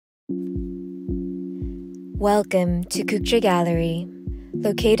Welcome to Kukje Gallery.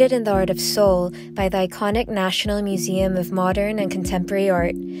 Located in the heart of Seoul by the iconic National Museum of Modern and Contemporary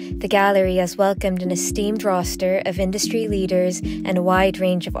Art, the gallery has welcomed an esteemed roster of industry leaders and a wide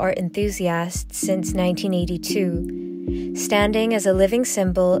range of art enthusiasts since 1982, standing as a living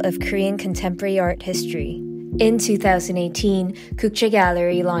symbol of Korean contemporary art history. In 2018, Kukje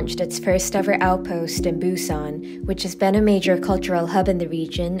Gallery launched its first ever outpost in Busan, which has been a major cultural hub in the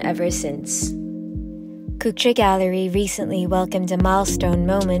region ever since. Kukje Gallery recently welcomed a milestone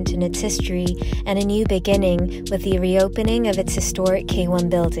moment in its history and a new beginning with the reopening of its historic K1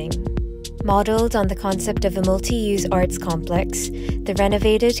 building. Modeled on the concept of a multi-use arts complex, the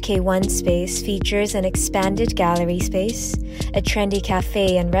renovated K1 space features an expanded gallery space, a trendy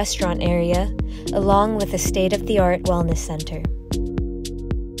cafe and restaurant area, along with a state-of-the-art wellness center.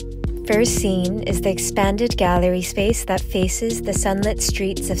 First seen is the expanded gallery space that faces the sunlit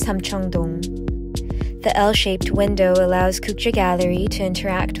streets of Samcheongdong. The L-shaped window allows Kukje Gallery to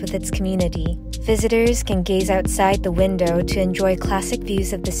interact with its community. Visitors can gaze outside the window to enjoy classic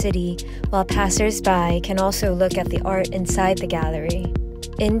views of the city, while passers-by can also look at the art inside the gallery.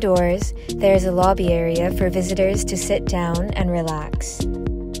 Indoors, there is a lobby area for visitors to sit down and relax.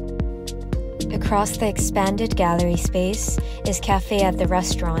 Across the expanded gallery space is Cafe at the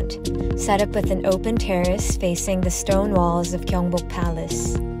Restaurant, set up with an open terrace facing the stone walls of Gyeongbok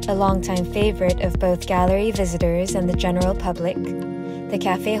Palace. A longtime favorite of both gallery visitors and the general public, the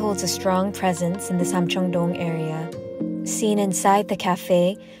cafe holds a strong presence in the Samcheongdong area. Seen inside the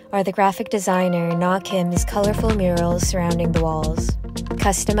cafe are the graphic designer Na Kim's colorful murals surrounding the walls.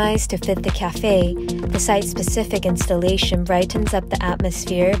 Customized to fit the cafe, the site-specific installation brightens up the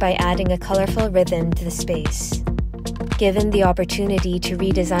atmosphere by adding a colorful rhythm to the space. Given the opportunity to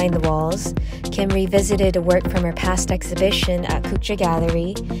redesign the walls, Kim revisited a work from her past exhibition at Kukje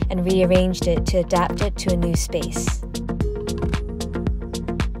Gallery and rearranged it to adapt it to a new space.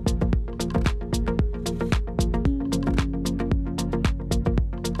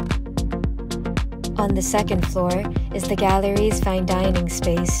 On the second floor is the gallery's fine dining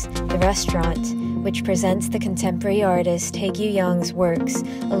space, the restaurant, which presents the contemporary artist Haegyu Young's works,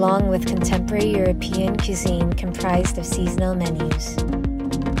 along with contemporary European cuisine comprised of seasonal menus.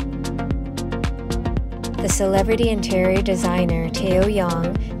 The celebrity interior designer Tae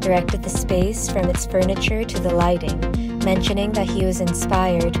Young directed the space from its furniture to the lighting, mentioning that he was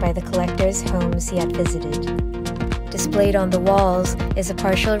inspired by the collectors' homes he had visited. Displayed on the walls is a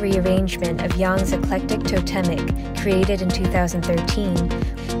partial rearrangement of Young's eclectic totemic, created in 2013,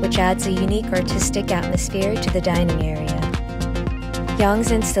 which adds a unique artistic atmosphere to the dining area.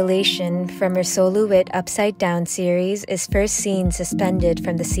 Young's installation from her Soluit Upside Down series is first seen suspended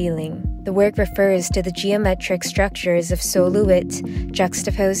from the ceiling. The work refers to the geometric structures of Soluit,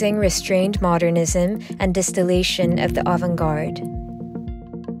 juxtaposing restrained modernism and distillation of the avant-garde.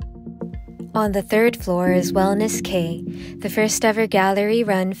 On the third floor is Wellness K, the first ever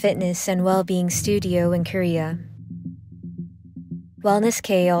gallery-run fitness and well-being studio in Korea. Wellness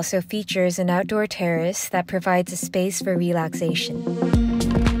K also features an outdoor terrace that provides a space for relaxation.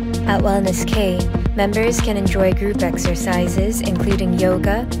 At Wellness K, members can enjoy group exercises including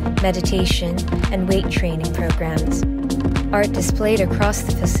yoga, meditation, and weight training programs. Art displayed across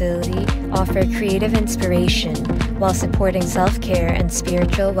the facility offer creative inspiration while supporting self-care and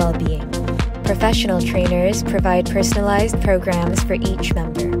spiritual well-being. Professional trainers provide personalized programs for each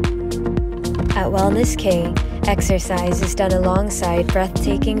member. At Wellness K, exercise is done alongside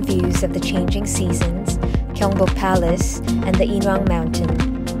breathtaking views of the changing seasons, Gyeongbok Palace, and the Inwang Mountain.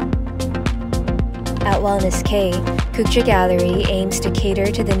 At Wellness K, Kukje Gallery aims to cater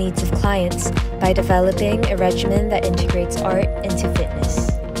to the needs of clients by developing a regimen that integrates art into fitness.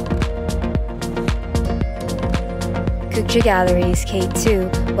 Kukje Gallery's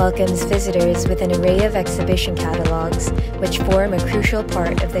K2 welcomes visitors with an array of exhibition catalogs, which form a crucial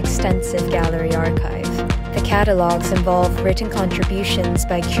part of the extensive gallery archive. The catalogs involve written contributions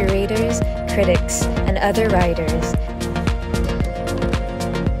by curators, critics, and other writers.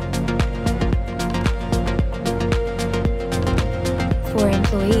 For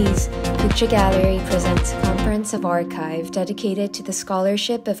employees, Kukje Gallery presents a comprehensive archive dedicated to the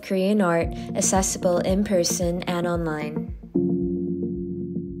scholarship of Korean art, accessible in person and online.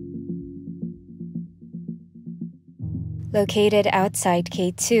 Located outside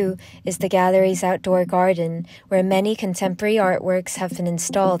K2 is the gallery's outdoor garden, where many contemporary artworks have been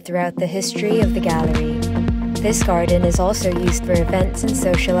installed throughout the history of the gallery. This garden is also used for events and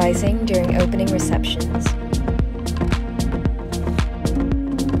socializing during opening receptions.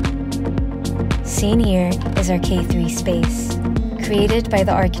 Seen here is our K3 space. Created by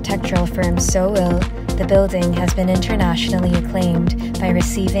the architectural firm Seoul, the building has been internationally acclaimed by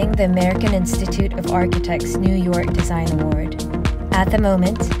receiving the American Institute of Architects New York Design Award. At the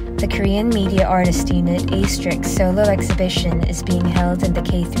moment, the Korean Media Artist Unit Asterix solo exhibition is being held in the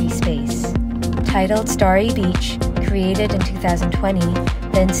K3 space. Titled Starry Beach, created in 2020,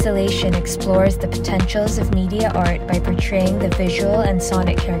 the installation explores the potentials of media art by portraying the visual and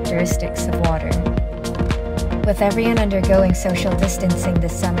sonic characteristics of water. With everyone undergoing social distancing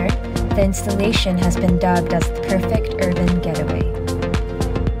this summer, the installation has been dubbed as the perfect urban getaway.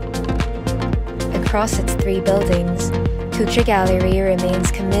 Across its 3 buildings, Kukje Gallery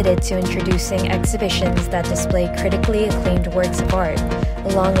remains committed to introducing exhibitions that display critically acclaimed works of art,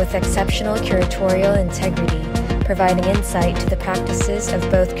 along with exceptional curatorial integrity, providing insight to the practices of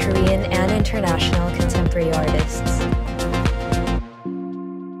both Korean and international contemporary artists.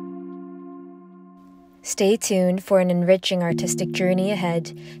 Stay tuned for an enriching artistic journey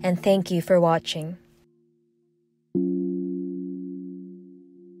ahead, and thank you for watching.